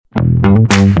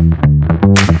Welcome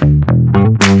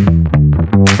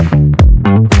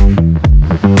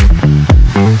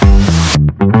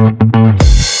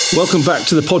back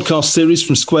to the podcast series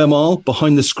from Square Mile,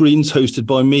 Behind the Screens, hosted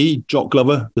by me, Jock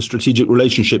Glover, the Strategic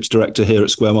Relationships Director here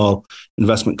at Square Mile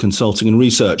Investment Consulting and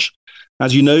Research.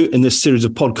 As you know, in this series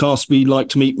of podcasts, we like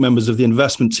to meet members of the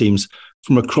investment teams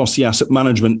from across the asset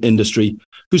management industry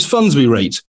whose funds we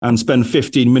rate and spend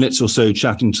 15 minutes or so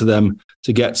chatting to them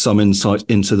to get some insight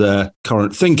into their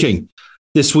current thinking.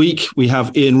 This week, we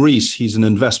have Ian Rees. He's an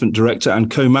investment director and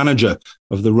co-manager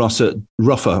of the Ruffer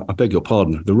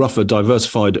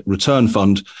Diversified Return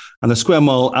Fund, and the Square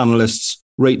Mile analysts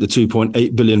rate the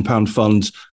 £2.8 billion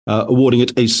fund, awarding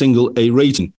it a single A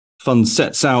rating. Fund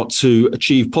sets out to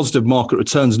achieve positive market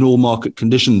returns in all market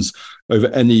conditions over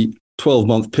any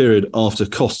 12-month period after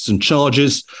costs and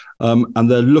charges, and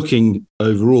they're looking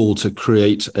overall to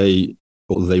create they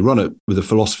run it with a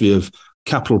philosophy of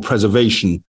capital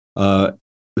preservation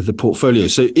with the portfolio.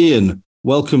 So Ian,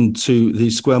 welcome to the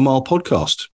Square Mile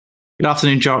podcast. Good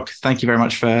afternoon, Jock. Thank you very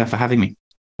much for having me.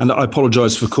 And I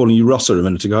apologise for calling you Ruffer a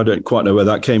minute ago. I don't quite know where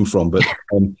that came from, but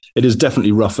it is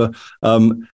definitely Ruffer.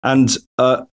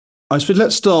 I suppose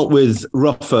let's start with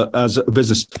Ruffer as a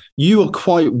business. You are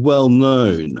quite well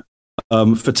known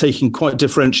for taking quite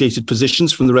differentiated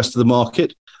positions from the rest of the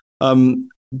market.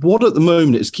 What at the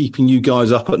moment is keeping you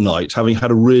guys up at night, having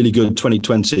had a really good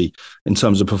 2020 in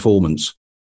terms of performance?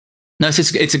 No,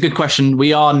 it's a good question.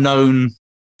 We are known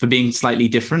for being slightly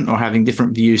different or having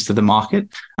different views to the market.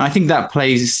 And I think that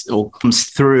plays or comes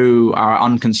through our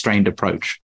unconstrained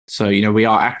approach. So, we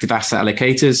are active asset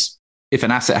allocators. If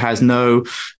an asset has no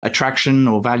attraction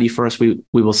or value for us, we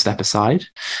will step aside.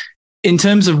 In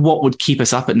terms of what would keep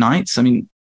us up at nights, I mean,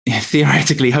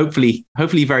 theoretically, hopefully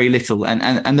very little.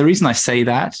 And the reason I say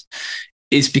that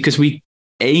is because we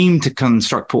aim to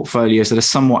construct portfolios that are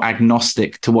somewhat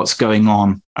agnostic to what's going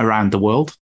on around the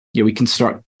world. We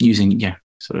construct using,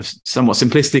 sort of somewhat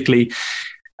simplistically,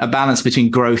 a balance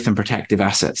between growth and protective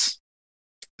assets.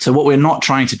 So what we're not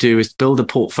trying to do is build a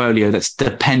portfolio that's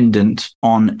dependent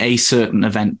on a certain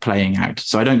event playing out.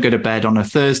 So I don't go to bed on a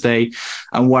Thursday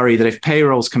and worry that if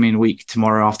payrolls come in weak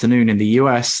tomorrow afternoon in the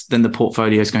US, then the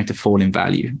portfolio is going to fall in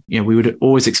value. We would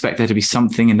always expect there to be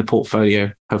something in the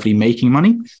portfolio, hopefully making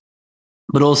money,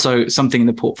 but also something in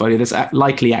the portfolio that's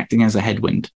likely acting as a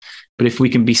headwind. But if we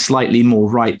can be slightly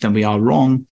more right than we are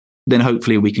wrong, then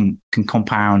hopefully we can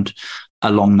compound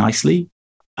along nicely.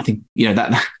 I think,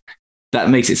 that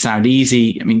makes it sound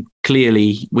easy. I mean,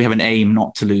 clearly we have an aim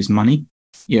not to lose money.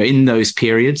 In those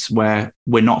periods where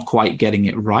we're not quite getting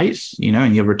it right,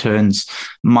 and your returns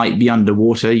might be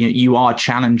underwater, you are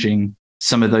challenging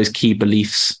some of those key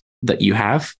beliefs that you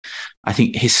have. I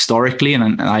think historically,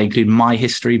 and I include my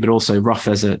history, but also Ruff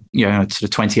as a sort of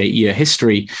 28-year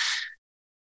history,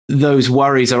 those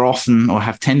worries are often or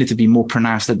have tended to be more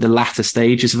pronounced at the latter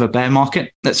stages of a bear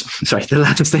market. The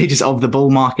latter stages of the bull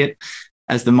market,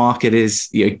 as the market is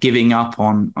giving up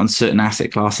on certain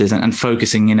asset classes and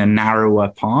focusing in a narrower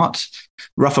part.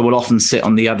 Ruffer will often sit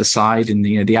on the other side in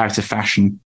the out of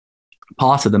fashion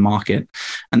part of the market,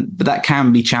 but that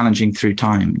can be challenging through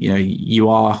time. You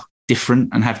are different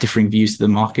and have differing views to the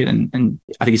market, and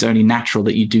I think it's only natural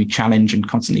that you do challenge and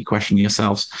constantly question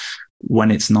yourselves when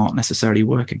it's not necessarily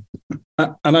working.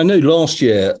 And I know last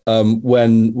year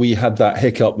when we had that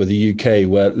hiccup with the UK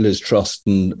where Liz Truss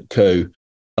and co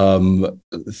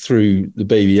threw the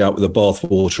baby out with the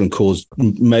bathwater and caused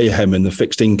mayhem in the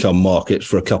fixed income market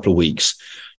for a couple of weeks,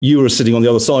 you were sitting on the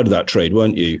other side of that trade,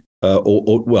 weren't you?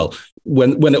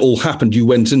 When it all happened, you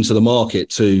went into the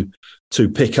market to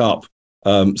pick up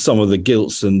some of the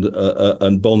gilts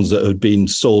and bonds that had been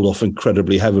sold off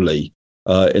incredibly heavily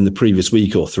in the previous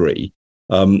week or three.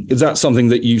 Is that something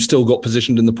that you still got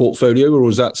positioned in the portfolio, or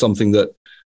is that something that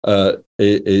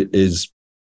is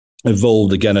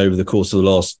evolved again over the course of the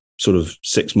last sort of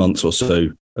 6 months or so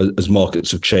as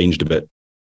markets have changed a bit?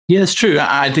 Yeah, it's true.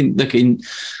 I think,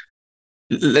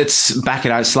 let's back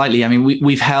it out slightly. I mean,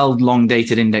 we've held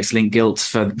long-dated index-linked gilts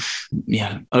for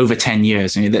over 10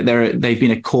 years. I mean, they've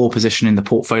been a core position in the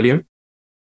portfolio.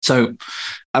 So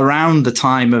around the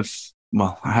time of,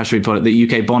 how should we put it,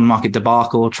 the UK bond market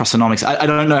debacle, Trussonomics, I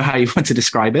don't know how you want to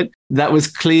describe it. That was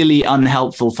clearly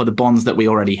unhelpful for the bonds that we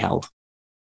already held.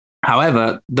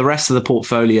 However, the rest of the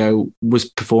portfolio was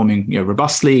performing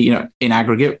robustly. In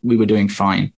aggregate, we were doing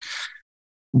fine.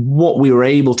 What we were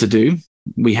able to do,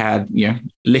 we had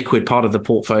liquid part of the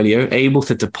portfolio able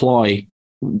to deploy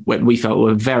what we felt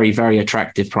were very, very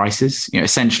attractive prices.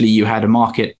 Essentially, you had a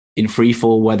market in free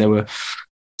fall where there were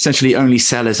essentially only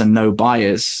sellers and no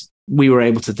buyers. we were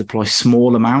able to deploy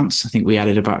small amounts. I think we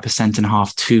added about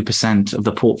 1.5%, 2% of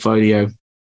the portfolio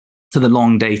to the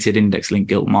long dated index linked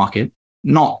gilt market,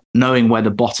 not knowing where the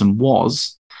bottom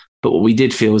was. But what we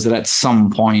did feel was that at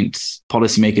some point,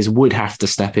 policymakers would have to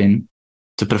step in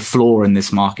to put a floor in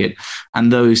this market,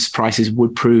 and those prices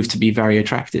would prove to be very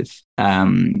attractive.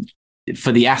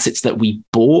 For the assets that we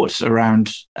bought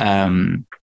around the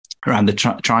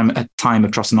time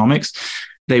of Trussonomics,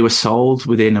 they were sold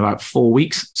within about 4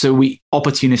 weeks. So we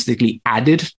opportunistically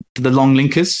added to the long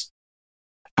linkers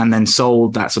and then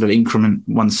sold that sort of increment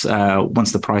once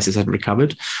the prices had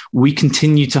recovered. We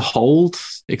continue to hold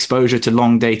exposure to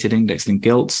long-dated index-linked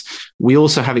gilts. We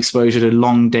also have exposure to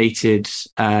long-dated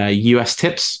US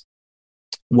tips,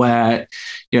 where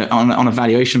on a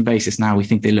valuation basis now, we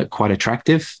think they look quite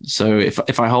attractive. So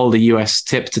if I hold a US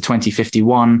tip to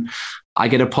 2051, I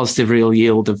get a positive real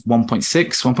yield of 1.6,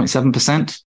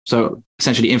 1.7%. So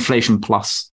essentially inflation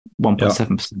plus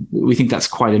 1.7%. Yeah. We think that's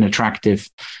quite an attractive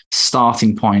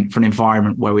starting point for an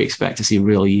environment where we expect to see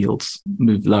real yields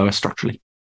move lower structurally.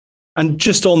 And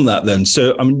just on that then,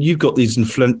 so I mean, you've got these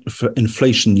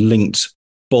inflation-linked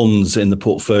bonds in the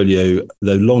portfolio,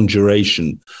 the long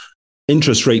duration.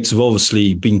 Interest rates have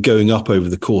obviously been going up over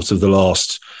the course of the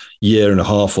last year and a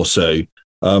half or so.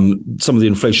 Some of the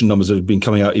inflation numbers that have been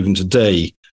coming out even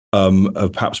today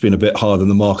have perhaps been a bit higher than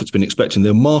the market's been expecting.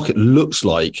 The market looks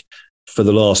like for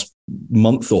the last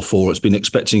month or four, it's been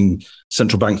expecting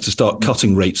central banks to start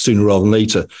cutting rates sooner rather than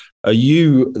later. Are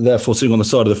you therefore sitting on the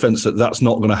side of the fence that that's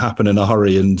not going to happen in a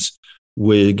hurry, and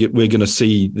we're going to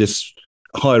see this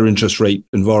higher interest rate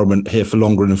environment here for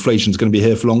longer, and inflation is going to be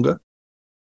here for longer?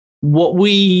 What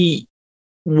we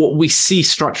see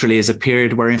structurally is a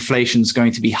period where inflation is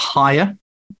going to be higher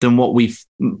than what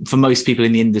for most people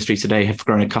in the industry today, have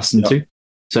grown accustomed to.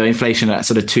 So inflation at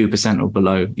sort of 2% or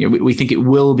below. We think it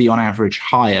will be on average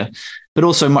higher, but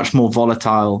also much more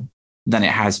volatile than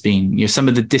it has been. Some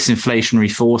of the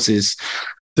disinflationary forces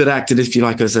that acted, if you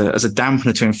like, as a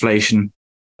dampener to inflation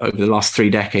over the last 3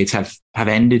 decades have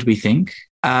ended, we think.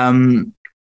 So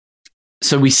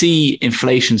we see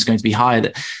inflation is going to be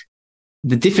higher.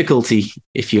 The difficulty,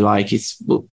 if you like, is,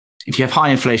 well, if you have high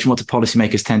inflation, what do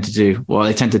policymakers tend to do? Well,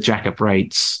 they tend to jack up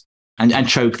rates and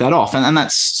choke that off. And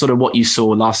that's sort of what you saw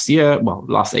last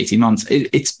 18 months.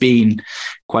 It's been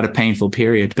quite a painful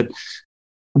period. But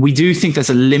we do think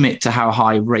there's a limit to how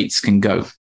high rates can go,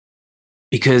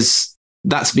 because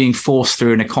that's being forced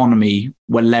through an economy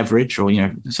where leverage or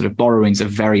sort of borrowings are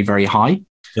very, very high.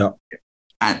 Yeah.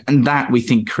 And that we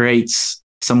think creates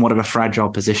somewhat of a fragile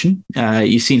position.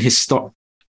 You've seen Is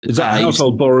that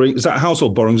household borrowing? Is that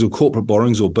household borrowings or corporate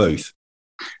borrowings or both?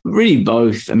 Really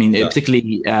both. I mean,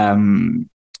 particularly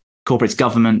corporates,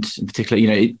 government in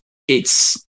particular.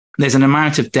 There's an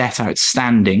amount of debt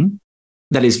outstanding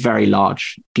that is very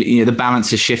large. The balance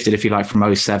has shifted, if you like, from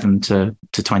 2007 to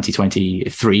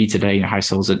 2023. Today,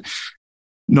 households are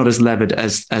not as levered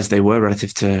as they were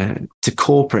relative to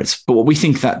corporates. But what we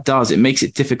think that does, it makes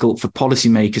it difficult for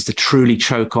policymakers to truly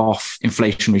choke off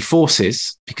inflationary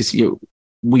forces, because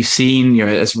we've seen,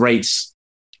 as rates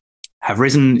have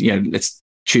risen, let's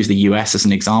choose the US as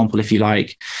an example, if you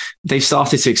like, they've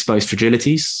started to expose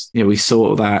fragilities. We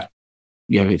saw that,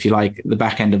 if you like, the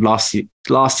back end of last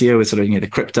year with sort of, the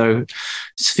crypto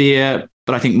sphere.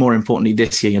 But I think more importantly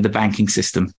this year, the banking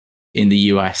system in the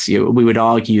US. We would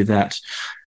argue that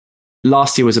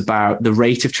last year was about the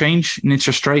rate of change in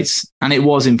interest rates. And it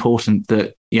was important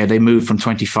that, they moved from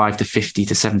 25 to 50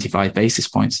 to 75 basis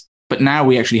points. But now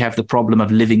we actually have the problem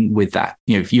of living with that.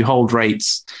 If you hold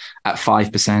rates at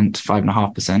 5%,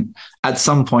 5.5%, at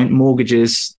some point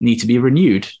mortgages need to be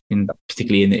renewed,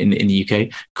 particularly in the UK.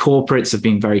 Corporates have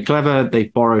been very clever.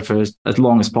 They've borrowed for as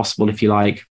long as possible, if you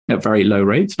like, at very low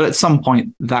rates. But at some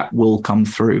point that will come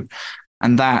through.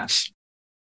 And that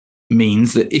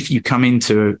means that if you come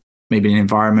into maybe an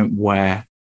environment where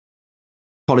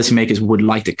policymakers would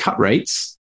like to cut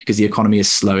rates because the economy is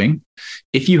slowing,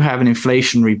 if you have an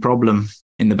inflationary problem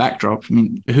in the backdrop, I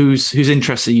mean, whose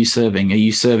interests are you serving? Are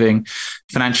you serving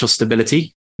financial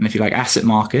stability and, if you like, asset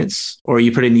markets, or are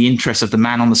you putting the interests of the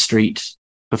man on the street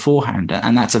beforehand?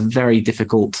 And that's a very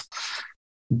difficult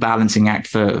balancing act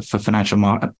for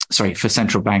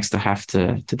central banks to have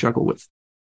to juggle with.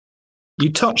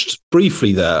 You touched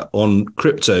briefly there on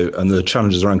crypto and the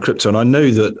challenges around crypto. And I know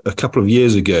that a couple of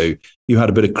years ago, you had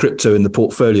a bit of crypto in the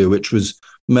portfolio, which was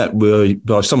met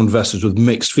by some investors with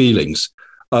mixed feelings.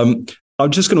 I'm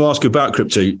just going to ask you about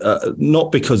crypto,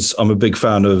 not because I'm a big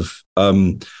fan of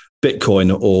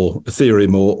Bitcoin or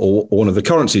Ethereum or one of the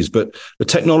currencies, but the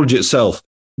technology itself.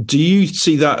 Do you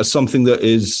see that as something that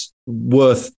is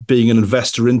worth being an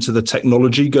investor into the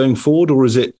technology going forward, or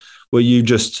were you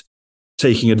just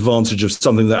taking advantage of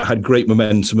something that had great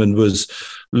momentum and was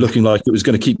looking like it was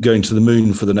going to keep going to the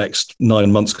moon for the next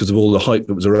 9 months because of all the hype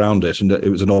that was around it, and it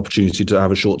was an opportunity to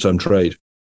have a short-term trade?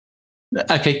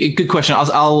 Okay, good question.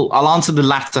 I'll answer the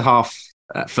latter half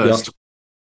first. Yeah.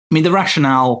 I mean, the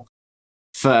rationale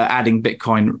for adding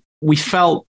Bitcoin, we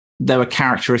felt there were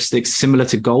characteristics similar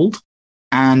to gold.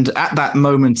 And at that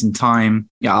moment in time,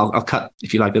 I'll cut,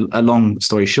 if you like, a long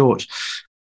story short.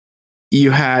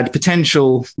 You had the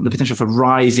potential for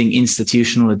rising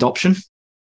institutional adoption.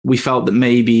 We felt that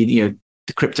maybe,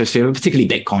 the crypto sphere, particularly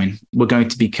Bitcoin, were going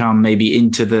to become maybe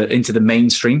into the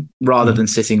mainstream rather than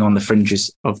sitting on the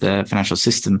fringes of the financial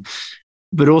system.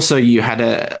 But also you had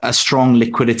a strong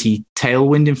liquidity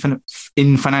tailwind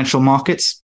in financial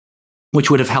markets, which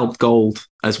would have helped gold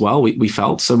as well, we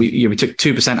felt. So we took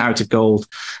 2% out of gold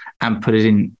and put it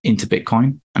into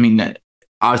Bitcoin. I mean,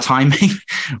 our timing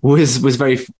was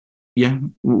very,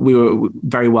 we were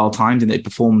very well timed and it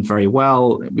performed very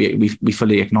well. We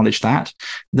fully acknowledge that.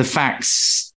 The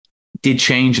facts did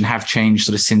change and have changed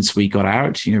sort of since we got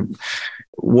out.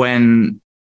 When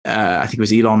I think it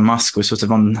was Elon Musk was sort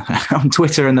of on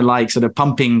Twitter and the like, sort of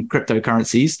pumping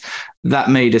cryptocurrencies, that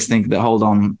made us think that, hold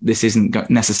on, this isn't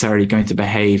necessarily going to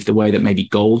behave the way that maybe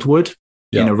gold would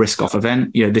in a risk-off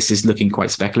event. This is looking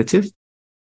quite speculative.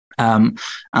 And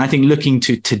I think looking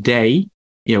to today,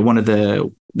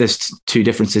 there's two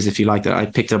differences, if you like, that I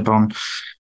picked up on.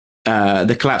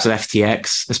 The collapse of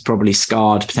FTX has probably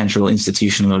scarred potential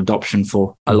institutional adoption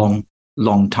for a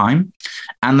long time.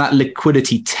 And that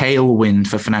liquidity tailwind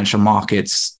for financial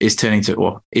markets is turned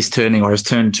to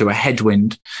a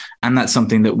headwind. And that's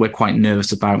something that we're quite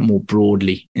nervous about more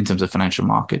broadly in terms of financial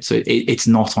markets. So it's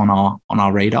not on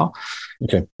our radar.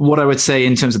 Okay. What I would say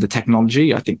in terms of the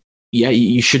technology, I think,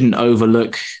 you shouldn't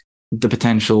overlook the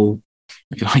potential,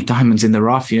 if you like, diamonds in the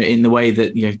rough, in the way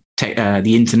that,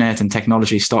 the internet and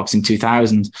technology stocks in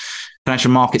 2000,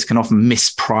 financial markets can often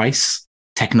misprice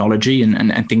technology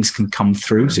and things can come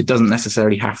through. So it doesn't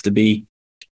necessarily have to be,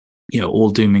 all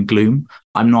doom and gloom.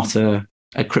 I'm not a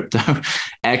crypto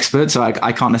expert, so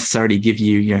I can't necessarily give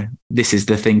you, this is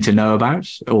the thing to know about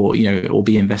or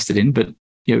be invested in, but,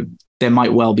 there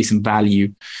might well be some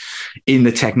value in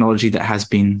the technology that has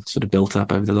been sort of built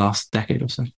up over the last decade or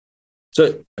so.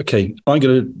 So, okay, I'm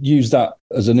going to use that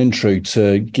as an intro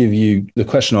to give you the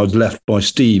question I was left by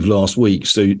Steve last week.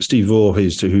 So Steve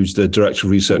Voorhees, who's the Director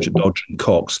of Research at Dodge &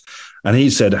 Cox, and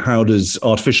he said, how does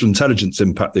artificial intelligence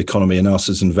impact the economy and us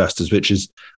as investors, which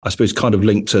is, I suppose, kind of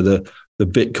linked to the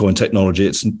Bitcoin technology.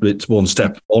 It's one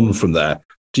step on from there.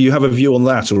 Do you have a view on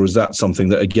that, or is that something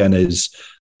that, again, is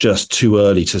just too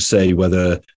early to say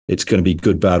whether it's going to be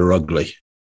good, bad, or ugly?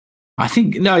 I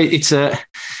think, no, it's a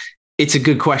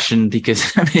good question,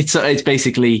 because it's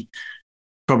basically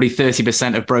probably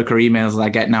 30% of broker emails that I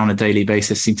get now on a daily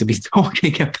basis seem to be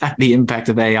talking about the impact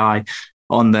of AI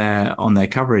on their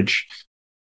coverage.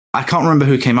 I can't remember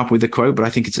who came up with the quote, but I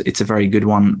think it's a very good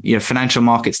one. Financial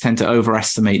markets tend to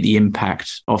overestimate the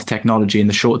impact of technology in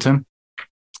the short term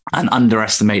and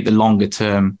underestimate the longer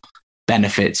term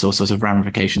benefits or sort of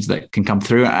ramifications that can come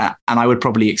through. And I would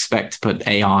probably expect to put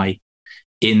AI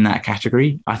in that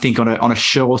category. I think on a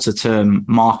shorter term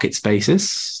markets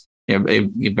basis,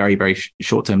 very, very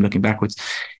short term looking backwards,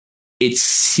 it's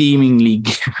seemingly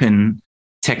given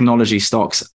technology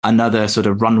stocks another sort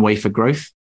of runway for growth.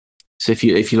 So if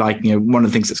you like, one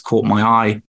of the things that's caught my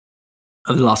eye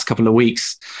over the last couple of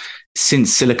weeks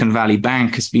since Silicon Valley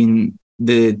Bank has been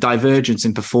the divergence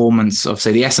in performance of,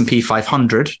 say, the S&P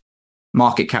 500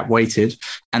 market cap weighted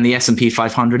and the S&P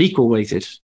 500 equal weighted.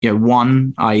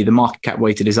 One, i.e. the market cap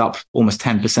weighted is up almost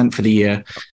 10% for the year,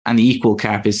 and the equal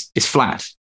cap is flat.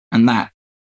 And that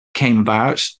came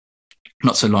about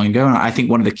not so long ago. And I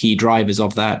think one of the key drivers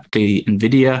of that, clearly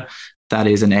NVIDIA, that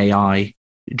is an AI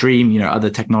dream. Other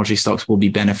technology stocks will be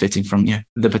benefiting from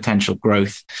the potential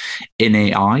growth in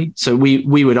AI. So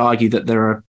we would argue that there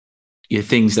are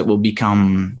things that will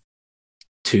become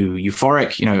too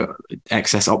euphoric,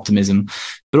 excess optimism,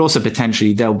 but also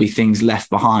potentially there'll be things left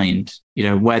behind,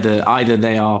 whether either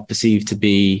they are perceived to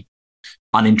be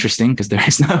uninteresting because there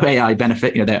is no AI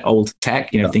benefit, they're old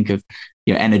tech, think of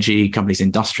energy companies,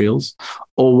 industrials,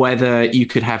 or whether you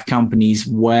could have companies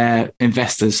where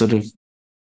investors sort of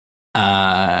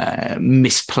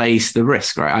misplace the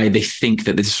risk, right? They think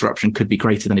that the disruption could be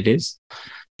greater than it is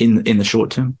in the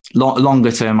short term.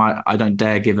 Longer term, I don't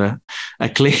dare give a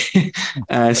clear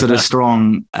sort of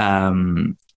strong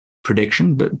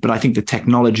prediction, but I think the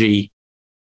technology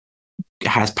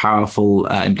has powerful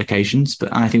implications.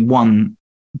 But I think one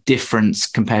difference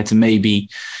compared to maybe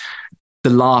the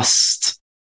last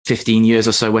 15 years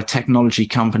or so, where technology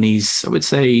companies, I would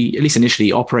say, at least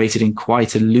initially, operated in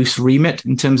quite a loose remit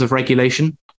in terms of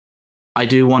regulation. I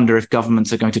do wonder if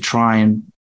governments are going to try and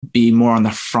be more on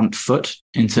the front foot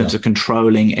in terms of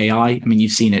controlling AI. I mean,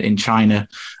 you've seen it in China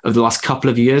over the last couple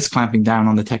of years, clamping down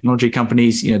on the technology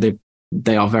companies.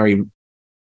 They are very,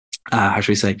 how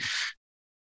should we say,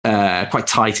 quite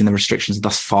tight in the restrictions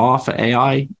thus far for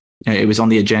AI. It was on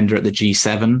the agenda at the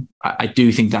G7. I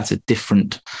do think that's a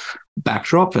different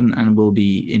backdrop and will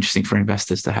be interesting for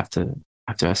investors to have to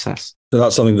assess. So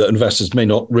that's something that investors may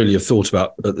not really have thought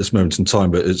about at this moment in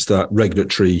time, but it's that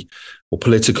regulatory or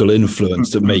political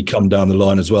influence that may come down the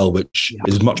line as well, which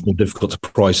is much more difficult to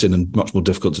price in and much more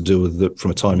difficult to deal with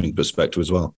from a timing perspective as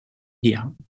well. Yeah.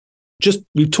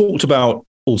 We've talked about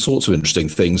all sorts of interesting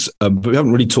things, but we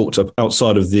haven't really talked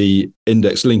outside of the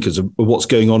index linkers of what's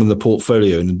going on in the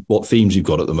portfolio and what themes you've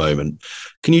got at the moment.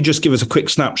 Can you just give us a quick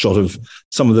snapshot of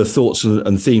some of the thoughts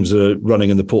and themes that are running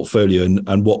in the portfolio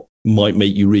and what might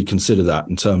make you reconsider that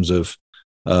in terms of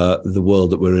the world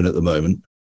that we're in at the moment?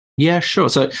 Yeah, sure.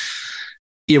 So,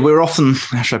 we're often,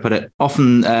 how should I put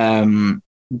it,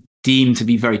 deemed to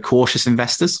be very cautious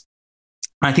investors.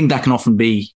 I think that can often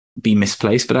be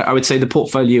misplaced, but I would say the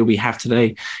portfolio we have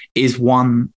today is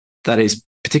one that is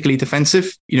particularly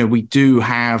defensive. We do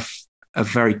have a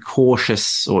very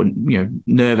cautious or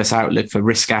nervous outlook for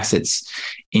risk assets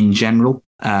in general.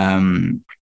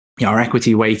 Our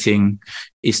equity weighting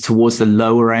is towards the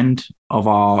lower end of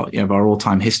our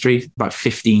all-time history, about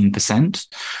 15%.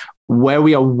 Where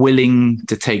we are willing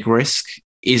to take risk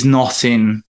is not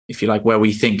in, if you like, where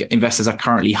we think investors are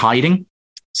currently hiding.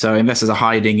 So investors are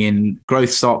hiding in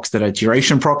growth stocks that are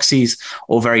duration proxies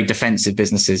or very defensive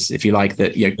businesses, if you like,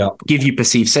 that give you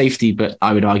perceived safety, but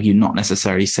I would argue not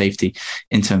necessarily safety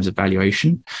in terms of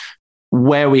valuation.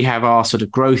 Where we have our sort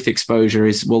of growth exposure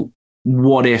is, well,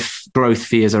 what if growth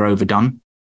fears are overdone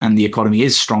and the economy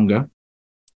is stronger?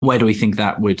 Where do we think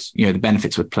that would, the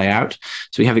benefits would play out?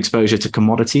 So we have exposure to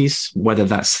commodities, whether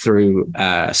that's through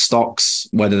stocks,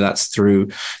 whether that's through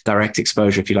direct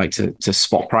exposure, if you like, to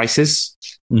spot prices,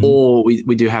 or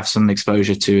we do have some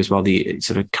exposure to as well the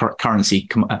sort of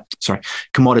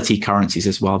commodity currencies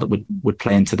as well that would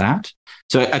play into that.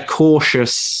 So a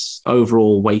cautious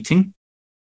overall weighting,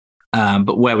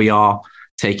 but where we are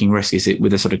taking risk is it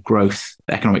with a sort of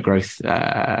economic growth,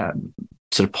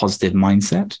 sort of positive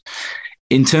mindset.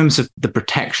 In terms of the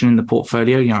protection in the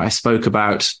portfolio, I spoke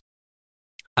about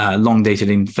long-dated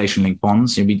inflation-linked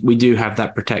bonds. We do have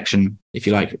that protection, if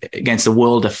you like, against a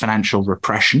world of financial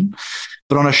repression.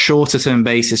 But on a shorter-term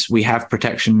basis, we have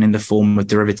protection in the form of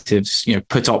derivatives,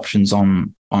 put options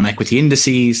on equity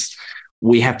indices.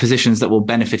 We have positions that will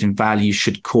benefit in value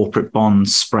should corporate bond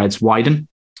spreads widen.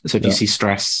 So if you see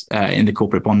stress in the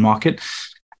corporate bond market,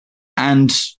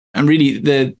 and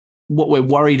really what we're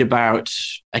worried about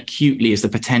acutely is the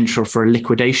potential for a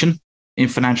liquidation in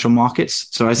financial markets.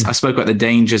 So I spoke about the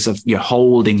dangers of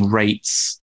holding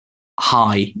rates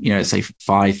high, say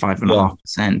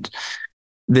 5.5%.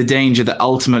 The danger that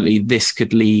ultimately this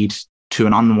could lead to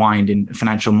an unwind in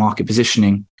financial market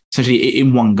positioning, essentially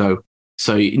in one go.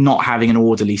 So not having an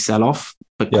orderly sell-off,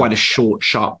 but quite a short,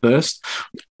 sharp burst,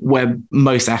 where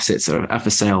most assets are for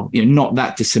sale. Not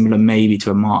that dissimilar maybe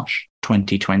to a March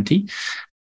 2020.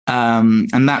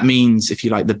 And that means, if you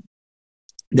like,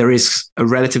 there is a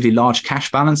relatively large cash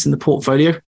balance in the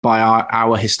portfolio by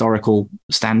our historical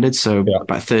standards. So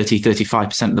about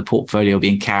 35% of the portfolio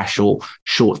being cash or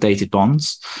short-dated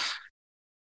bonds.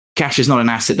 Cash is not an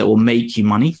asset that will make you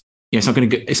money. It's not going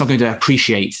to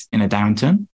appreciate in a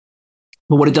downturn.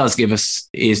 But what it does give us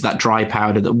is that dry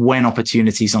powder that when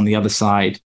opportunities on the other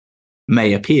side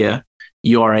may appear,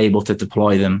 you are able to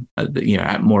deploy them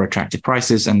at more attractive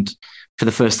prices. And for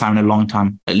the first time in a long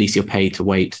time, at least you're paid to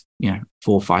wait 4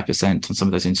 or 5% on some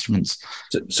of those instruments.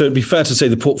 So it'd be fair to say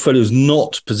the portfolio is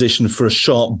not positioned for a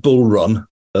sharp bull run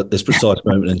at this precise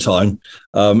moment in time.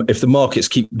 If the markets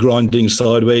keep grinding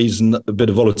sideways and a bit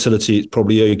of volatility, it's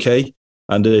probably okay.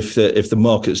 And if the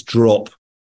markets drop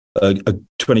a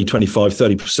 20, 25,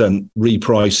 30%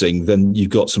 repricing, then you've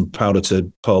got some powder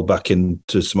to pile back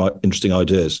into some interesting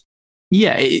ideas.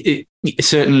 Yeah, it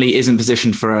certainly isn't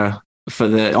positioned for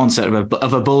the onset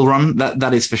of a bull run.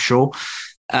 That is for sure.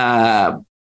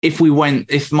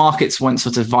 If markets went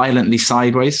sort of violently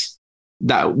sideways,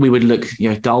 that we would look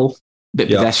dull, a bit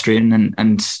pedestrian,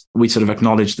 and we sort of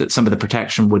acknowledge that some of the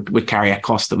protection would carry a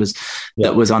cost that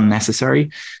was unnecessary.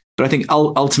 But I think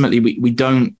ultimately we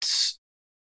don't.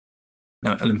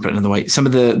 No, let me put it another way. Some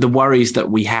of the worries that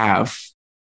we have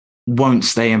won't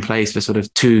stay in place for sort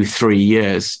of 2-3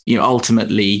 years.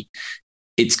 Ultimately,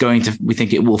 we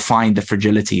think it will find the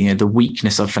fragility, you know, the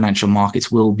weakness of financial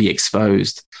markets will be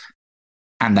exposed,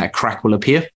 and that crack will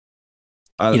appear.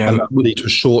 And that would lead to a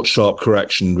short, sharp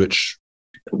correction,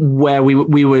 where we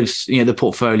would, you know, the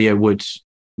portfolio would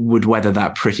weather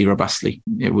that pretty robustly.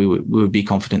 You know, we would be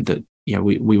confident that, you know,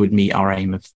 we would meet our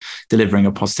aim of delivering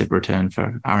a positive return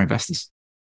for our investors.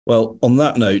 Well, on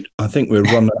that note, I think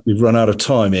we've run out of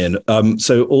time, Ian.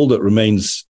 So all that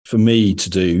remains for me to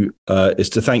do is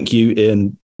to thank you,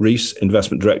 Ian Rees,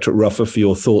 Investment Director at Ruffer, for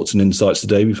your thoughts and insights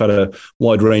today. We've had a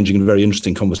wide-ranging and very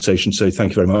interesting conversation, so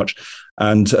thank you very much.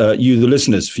 And you, the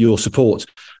listeners, for your support.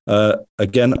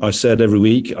 Again, I said every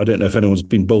week, I don't know if anyone's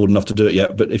been bold enough to do it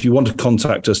yet, but if you want to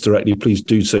contact us directly, please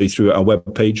do so through our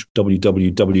webpage,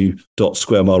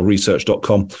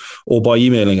 www.squaremileresearch.com, or by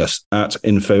emailing us at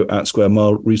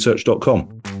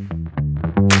info@squaremileresearch.com.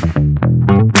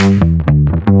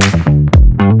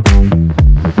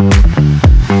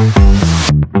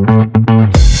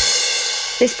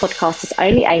 This podcast is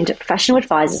only aimed at professional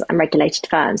advisors and regulated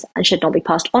firms and should not be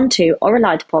passed on to or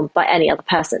relied upon by any other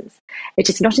persons. It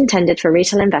is not intended for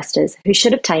retail investors who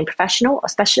should obtain professional or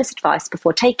specialist advice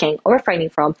before taking or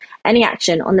refraining from any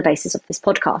action on the basis of this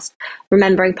podcast.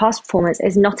 Remembering past performance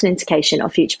is not an indication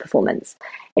of future performance.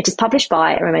 It is published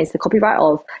by and remains the copyright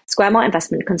of Square Mile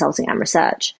Investment Consulting and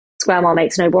Research. Square Mile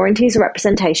makes no warranties or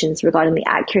representations regarding the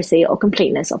accuracy or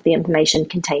completeness of the information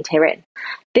contained herein.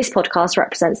 This podcast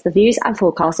represents the views and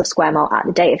forecasts of Square Mile at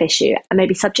the date of issue and may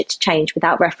be subject to change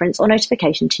without reference or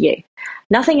notification to you.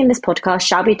 Nothing in this podcast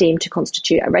shall be deemed to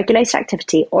constitute a regulated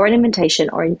activity or an invitation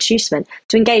or inducement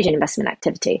to engage in investment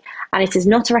activity, and it is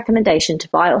not a recommendation to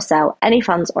buy or sell any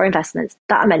funds or investments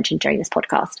that are mentioned during this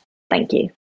podcast. Thank you.